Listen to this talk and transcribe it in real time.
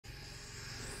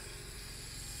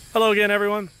Hello again,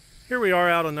 everyone. Here we are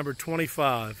out on number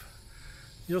 25.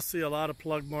 You'll see a lot of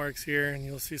plug marks here, and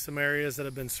you'll see some areas that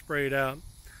have been sprayed out.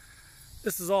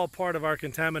 This is all part of our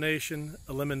contamination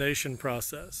elimination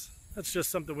process. That's just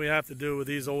something we have to do with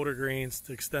these older greens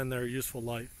to extend their useful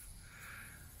life.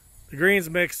 The greens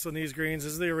mix on these greens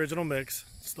is the original mix,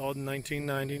 installed in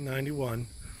 1990-91.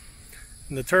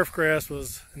 And the turf grass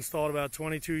was installed about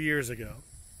 22 years ago.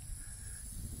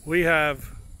 We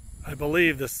have, I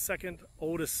believe, the second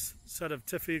oldest set of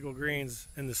Tiff Eagle greens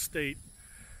in the state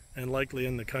and likely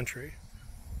in the country.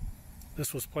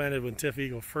 This was planted when Tiff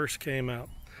Eagle first came out.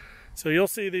 So you'll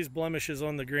see these blemishes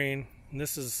on the green, and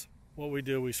this is what we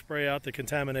do. We spray out the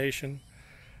contamination,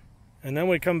 and then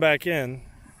we come back in.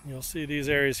 You'll see these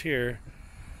areas here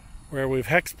where we've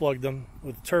hex plugged them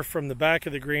with turf from the back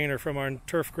of the green or from our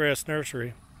turf grass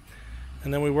nursery,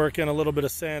 and then we work in a little bit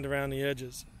of sand around the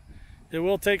edges. It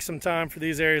will take some time for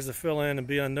these areas to fill in and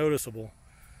be unnoticeable,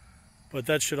 but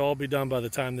that should all be done by the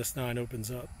time this 9 opens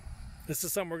up. This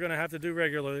is something we're going to have to do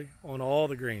regularly on all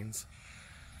the greens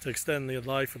to extend the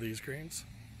life of these greens.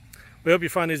 We hope you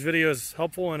find these videos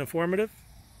helpful and informative.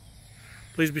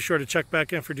 Please be sure to check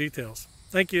back in for details.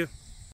 Thank you.